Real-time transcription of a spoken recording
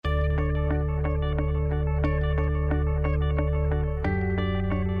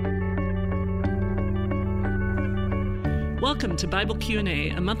Welcome to Bible Q&A,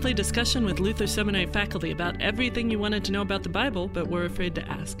 a monthly discussion with Luther Seminary faculty about everything you wanted to know about the Bible but were afraid to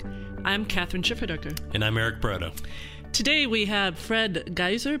ask. I'm Catherine Schifferdecker. And I'm Eric Brotto. Today we have Fred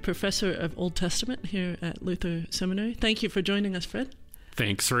Geiser, professor of Old Testament here at Luther Seminary. Thank you for joining us, Fred.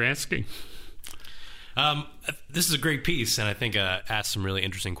 Thanks for asking. This is a great piece, and I think asks some really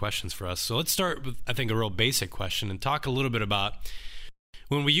interesting questions for us. So let's start with, I think, a real basic question and talk a little bit about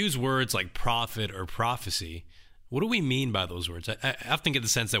when we use words like prophet or prophecy, what do we mean by those words? I often get the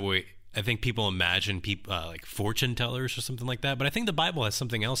sense that I think people imagine people like fortune tellers or something like that, but I think the Bible has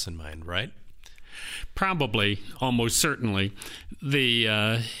something else in mind, right? Probably, almost certainly.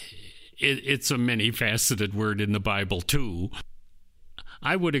 It's a many-faceted word in the Bible, too.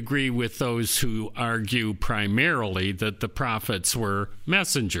 I would agree with those who argue primarily that the prophets were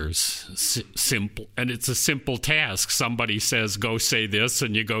messengers. Simple, and it's a simple task. Somebody says, go say this,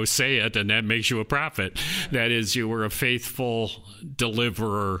 and you go say it, and that makes you a prophet. That is, you were a faithful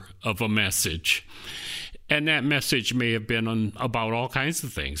deliverer of a message. And that message may have been about all kinds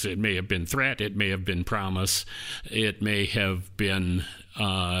of things. It may have been threat. It may have been promise. It may have been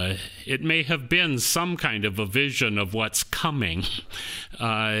some kind of a vision of what's coming.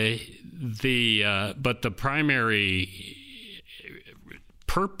 But the primary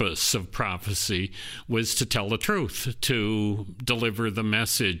purpose of prophecy was to tell the truth, to deliver the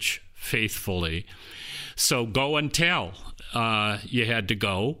message faithfully. So go and tell. You had to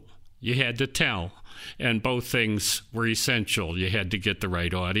go. You had to tell. And both things were essential. You had to get the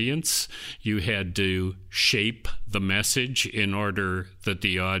right audience. You had to shape the message in order that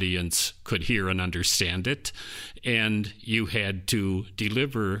the audience could hear and understand it. And you had to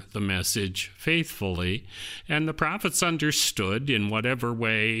deliver the message faithfully. And the prophets understood, in whatever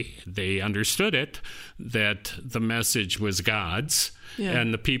way they understood it, that the message was God's,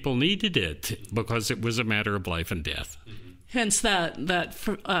 and the people needed it because it was a matter of life and death. Hence that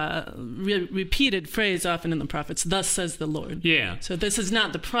repeated phrase often in the prophets, thus says the Lord. Yeah. So this is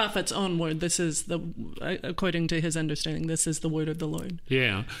not the prophet's own word. This is, according to his understanding, this is the word of the Lord.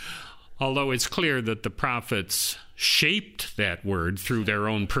 Yeah. Although it's clear that the prophets shaped that word through their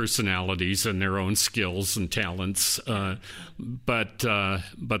own personalities and their own skills and talents, but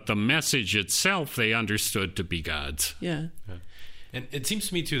the message itself they understood to be God's. Yeah. And it seems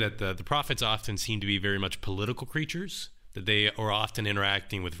to me, too, that the prophets often seem to be very much political creatures, that they are often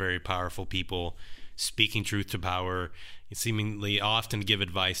interacting with very powerful people, speaking truth to power, seemingly often give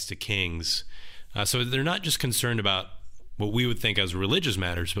advice to kings. So they're not just concerned about what we would think as religious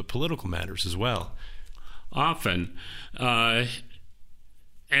matters, but political matters as well. Often. And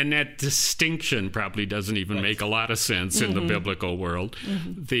that distinction probably doesn't even make a lot of sense in the biblical world.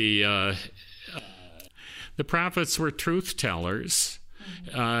 The prophets were truth tellers.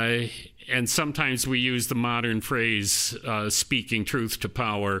 And sometimes we use the modern phrase, speaking truth to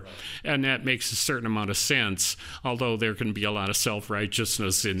power, and that makes a certain amount of sense, although there can be a lot of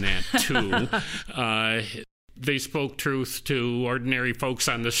self-righteousness in that, too. They spoke truth to ordinary folks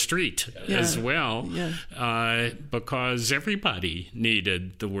on the street as well, because everybody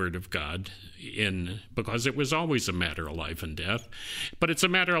needed the Word of God, because it was always a matter of life and death. But it's a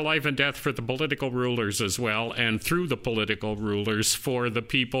matter of life and death for the political rulers as well, and through the political rulers for the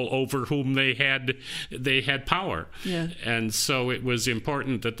people over whom they had power. Yeah. And so it was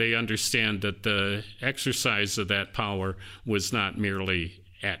important that they understand that the exercise of that power was not merely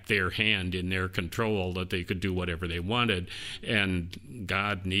at their hand, in their control, that they could do whatever they wanted. And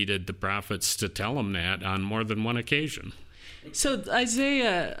God needed the prophets to tell them that on more than one occasion. So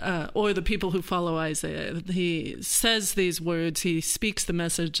Isaiah, or the people who follow Isaiah, he says these words, he speaks the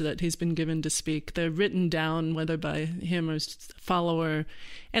message that he's been given to speak. They're written down, whether by him or follower,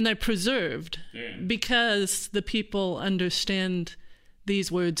 and they're preserved because the people understand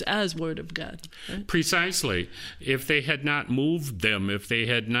these words as word of God. Right? Precisely. If they had not moved them, if they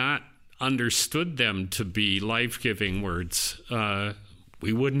had not understood them to be life-giving words,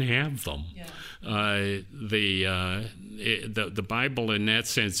 we wouldn't have them. Yeah. The Bible, in that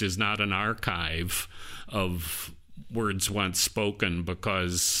sense, is not an archive of words once spoken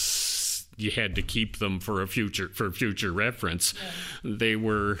because you had to keep them for future reference. Yeah. They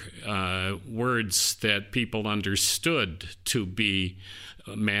were words that people understood to be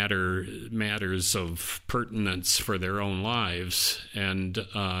matters of pertinence for their own lives, and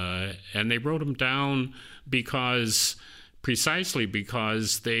they wrote them down precisely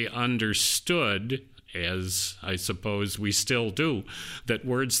because they understood, as I suppose we still do, that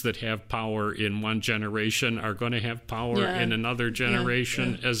words that have power in one generation are going to have power in another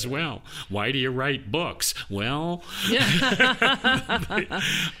generation as well. Why do you write books? Well,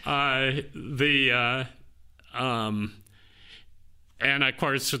 And, of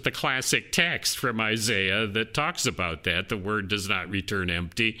course, with the classic text from Isaiah that talks about that, the word does not return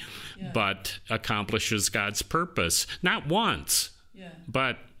empty, but accomplishes God's purpose. Not once,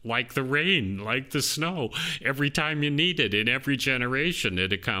 but like the rain, like the snow. Every time you need it, in every generation,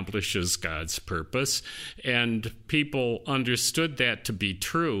 it accomplishes God's purpose. And people understood that to be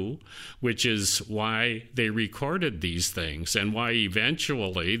true, which is why they recorded these things and why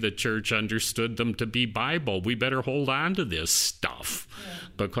eventually the church understood them to be Bible. We better hold on to this stuff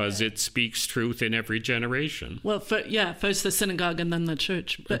because it speaks truth in every generation. Well, first the synagogue and then the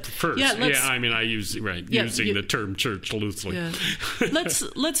church. But first, I use using the term church loosely. Yeah.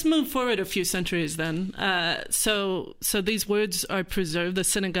 Let's move forward a few centuries then. So these words are preserved. The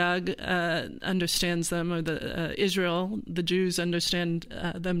synagogue understands them, or the Israel, the Jews understand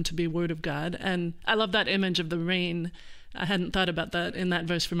them to be word of God. And I love that image of the rain. I hadn't thought about that in that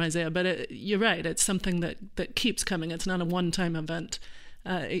verse from Isaiah, but you're right. It's something that keeps coming. It's not a one-time event.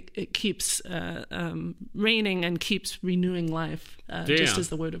 It keeps raining and keeps renewing life, just as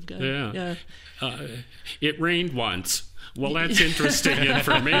the word of God. It rained once. Well, that's interesting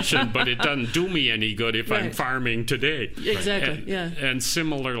information, but it doesn't do me any good if I'm farming today. Exactly, And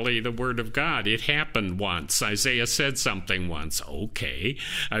similarly, the Word of God, it happened once. Isaiah said something once. Okay.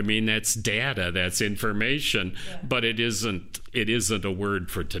 I mean, that's data, that's information, but it isn't a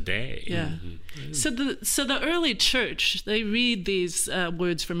word for today. Yeah. Mm-hmm. So the early church, they read these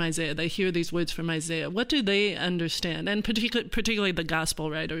words from Isaiah. They hear these words from Isaiah. What do they understand? And particularly the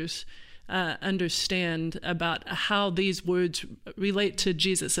gospel writers understand about how these words relate to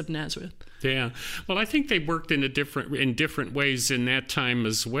Jesus of Nazareth. Yeah. Well, I think they worked in different ways in that time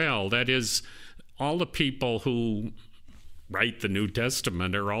as well. That is, all the people who write the New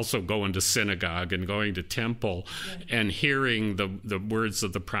Testament are also going to synagogue and going to temple and hearing the words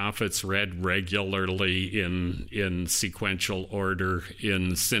of the prophets read regularly in sequential order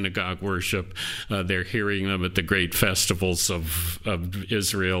in synagogue worship. They're hearing them at the great festivals of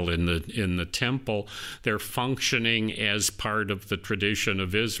Israel in the temple. They're functioning as part of the tradition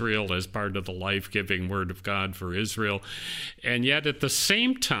of Israel, as part of the life-giving Word of God for Israel. And yet at the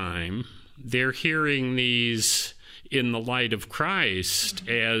same time, they're hearing these in the light of Christ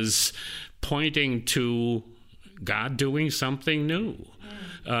as pointing to God doing something new.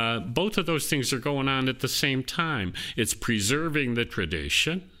 Both of those things are going on at the same time. It's preserving the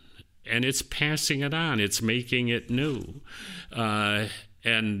tradition, and it's passing it on. It's making it new.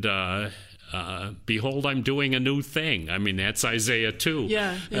 Behold, I'm doing a new thing. I mean, that's Isaiah 2.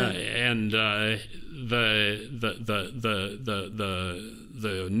 The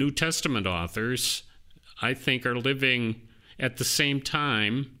New Testament authors, I think, are living at the same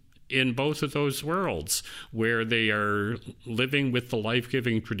time in both of those worlds, where they are living with the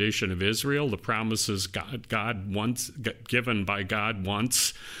life-giving tradition of Israel, the promises God once given by God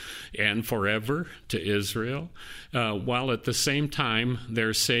once and forever to Israel, while at the same time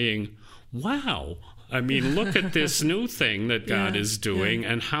they're saying, wow, I mean, look at this new thing that God is doing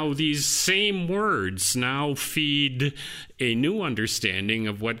and how these same words now feed a new understanding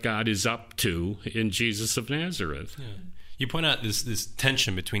of what God is up to in Jesus of Nazareth. Yeah. You point out this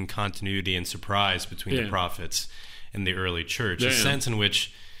tension between continuity and surprise between the prophets and the early church, a sense in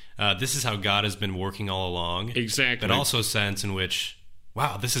which this is how God has been working all along. Exactly. But also a sense in which,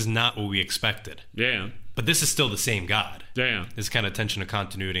 wow, this is not what we expected. Yeah. But this is still the same God. Yeah. This kind of tension of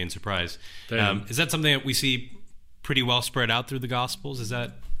continuity and surprise. Yeah. Is that something that we see pretty well spread out through the Gospels? Is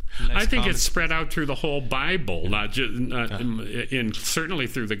that a nice I think comment? it's spread out through the whole Bible, not just certainly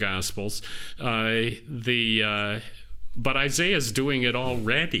through the Gospels. But Isaiah's doing it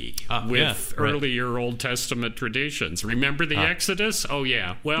already with earlier Old Testament traditions. Remember the Exodus? Oh,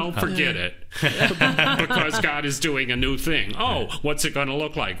 yeah. Well, forget it. Because God is doing a new thing. Oh, what's it going to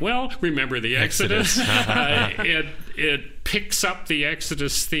look like? Well, remember the Exodus? It picks up the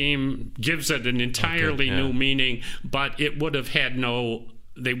Exodus theme, gives it an entirely new meaning, but it would have had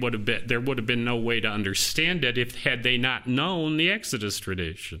there would have been no way to understand it had they not known the Exodus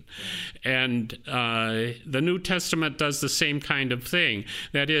tradition. And the New Testament does the same kind of thing.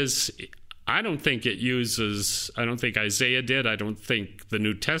 That is, I don't think Isaiah did. I don't think the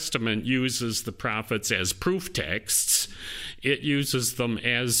New Testament uses the prophets as proof texts. It uses them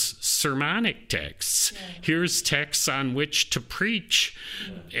as sermonic texts. Here's texts on which to preach.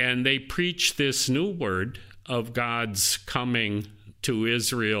 And they preach this new word of God's coming to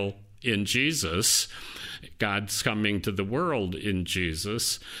Israel in Jesus, God's coming to the world in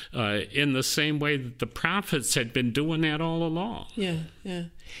Jesus, in the same way that the prophets had been doing that all along. Yeah.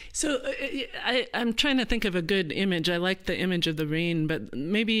 So I'm trying to think of a good image. I like the image of the rain, but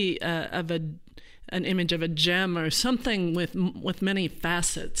maybe of an image of a gem or something with many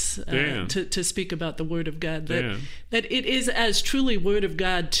facets to speak about the Word of God. That it is as truly Word of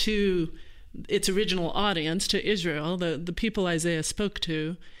God to its original audience, to Israel, the people Isaiah spoke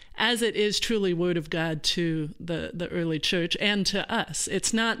to, as it is truly Word of God to the early church and to us.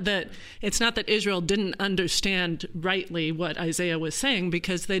 It's not that Israel didn't understand rightly what Isaiah was saying,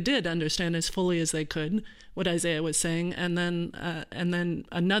 because they did understand as fully as they could what Isaiah was saying, and then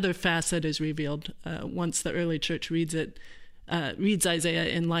another facet is revealed once the early church reads Isaiah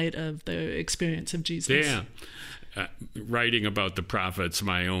in light of their experience of Jesus. Yeah. Writing about the prophets,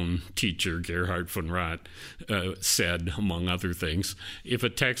 my own teacher, Gerhard von Rott, said, among other things, if a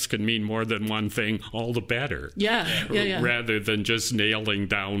text can mean more than one thing, all the better. Yeah. Rather than just nailing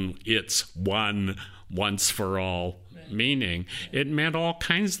down its one once-for-all meaning. It meant all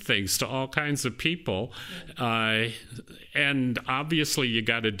kinds of things to all kinds of people. And obviously you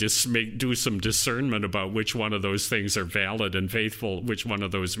got to do some discernment about which one of those things are valid and faithful, which one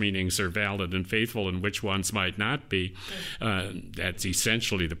of those meanings are valid and faithful, and which ones might not be. That's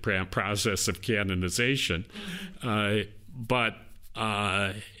essentially the process of canonization.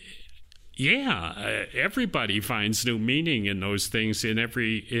 Everybody finds new meaning in those things in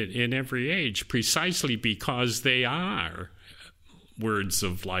every age, precisely because they are words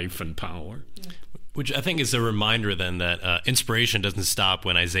of life and power. Yeah. Which I think is a reminder then that inspiration doesn't stop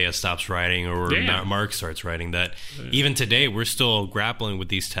when Isaiah stops writing or Mark starts writing, that even today we're still grappling with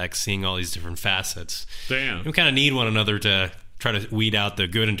these texts, seeing all these different facets. We kind of need one another to try to weed out the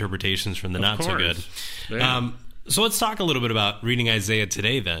good interpretations from the not so good. So let's talk a little bit about reading Isaiah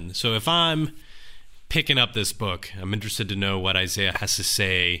today then. So if I'm picking up this book, I'm interested to know what Isaiah has to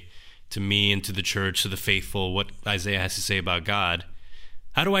say to me and to the church, to the faithful, what Isaiah has to say about God.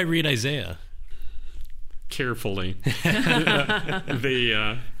 How do I read Isaiah? Carefully.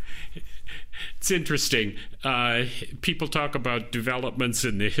 It's interesting. People talk about developments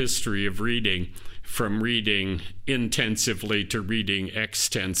in the history of reading, from reading intensively to reading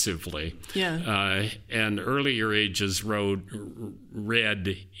extensively. And earlier ages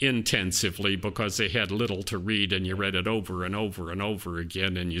read intensively because they had little to read, and you read it over and over and over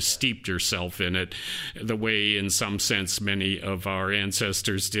again, and you steeped yourself in it, the way, in some sense, many of our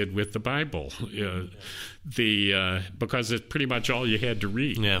ancestors did with the Bible. Because it's pretty much all you had to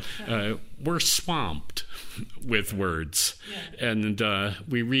read. We're swamped with words, and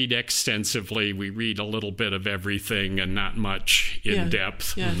we read extensively. We read a little bit of everything and not much in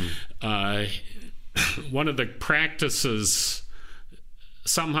depth. One of the practices,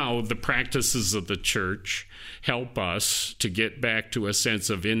 somehow the practices of the church help us to get back to a sense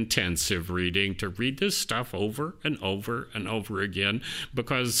of intensive reading, to read this stuff over and over and over again,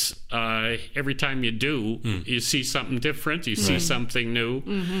 because every time you do, you see something different, you see something new.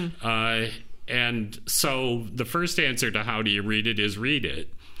 And so the first answer to how do you read it is read it.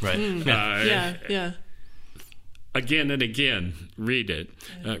 Again and again, read it.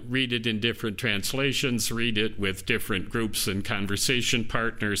 Read it in different translations, read it with different groups and conversation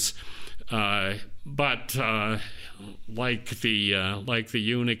partners. But like the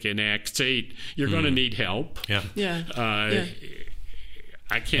eunuch in Acts 8, you're going to need help.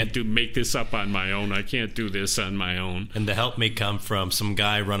 I can't make this up on my own. I can't do this on my own. And the help may come from some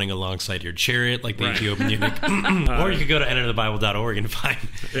guy running alongside your chariot, like the Ethiopian eunuch. Or you could go to enterthebible.org and find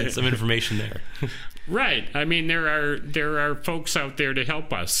some information there. Right. I mean, there are folks out there to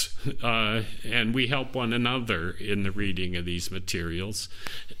help us, and we help one another in the reading of these materials.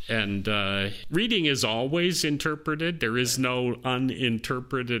 And reading is always interpreted. There is no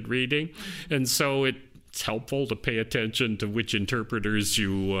uninterpreted reading. And so it's helpful to pay attention to which interpreters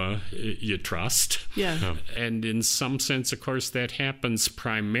you trust. And in some sense, of course, that happens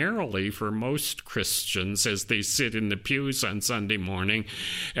primarily for most Christians as they sit in the pews on Sunday morning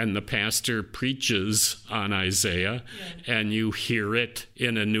and the pastor preaches on Isaiah and you hear it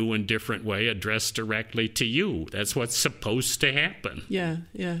in a new and different way addressed directly to you. That's what's supposed to happen.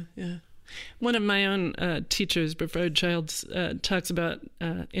 One of my own teachers, Preferred Childs, talks about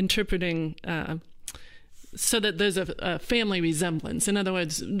interpreting so that there's a family resemblance. In other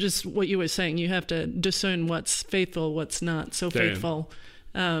words, just what you were saying, you have to discern what's faithful, what's not so faithful.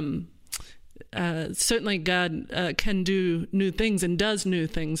 Certainly God can do new things and does new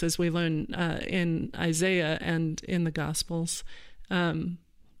things, as we learn in Isaiah and in the Gospels.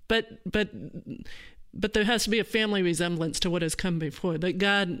 But there has to be a family resemblance to what has come before. That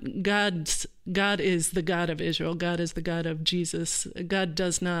God is the God of Israel. God is the God of Jesus. God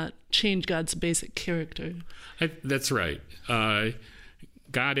does not change God's basic character. That's right.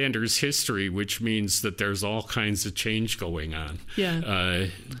 God enters history, which means that there's all kinds of change going on. Yeah.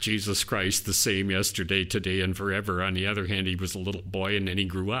 Jesus Christ, the same yesterday, today, and forever. On the other hand, he was a little boy and then he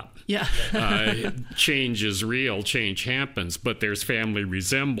grew up. Yeah. Change is real. Change happens, but there's family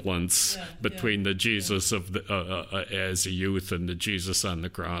resemblance between the Jesus of as a youth and the Jesus on the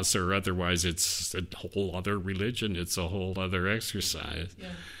cross, or otherwise it's a whole other religion. It's a whole other exercise.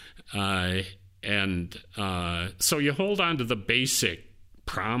 Yeah. So you hold on to the basic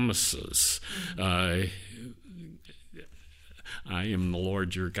promises. I am the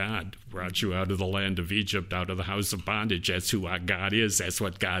Lord your God, brought you out of the land of Egypt, out of the house of bondage. That's who our God is. That's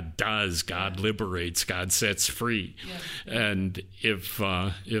what God does. God liberates. God sets free. Yeah. And if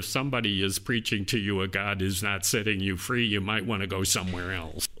somebody is preaching to you a God is not setting you free, you might want to go somewhere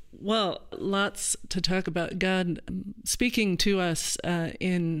else. Well, lots to talk about. God speaking to us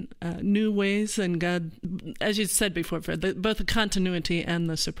in new ways, and God, as you said before, Fred, both the continuity and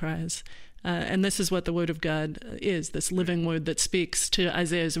the surprise. And this is what the Word of God is, this living Word that speaks to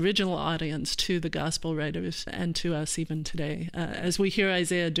Isaiah's original audience, to the Gospel writers, and to us even today, as we hear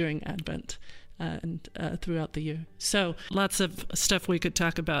Isaiah during Advent and throughout the year. So lots of stuff we could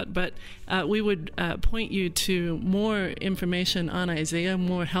talk about, but we would point you to more information on Isaiah,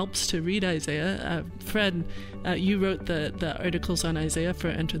 more helps to read Isaiah. Fred, you wrote the articles on Isaiah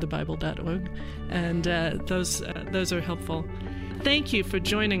for enterthebible.org, and those are helpful. Thank you for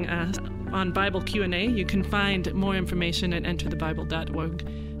joining us on Bible Q&A. You can find more information at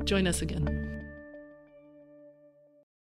enterthebible.org. Join us again.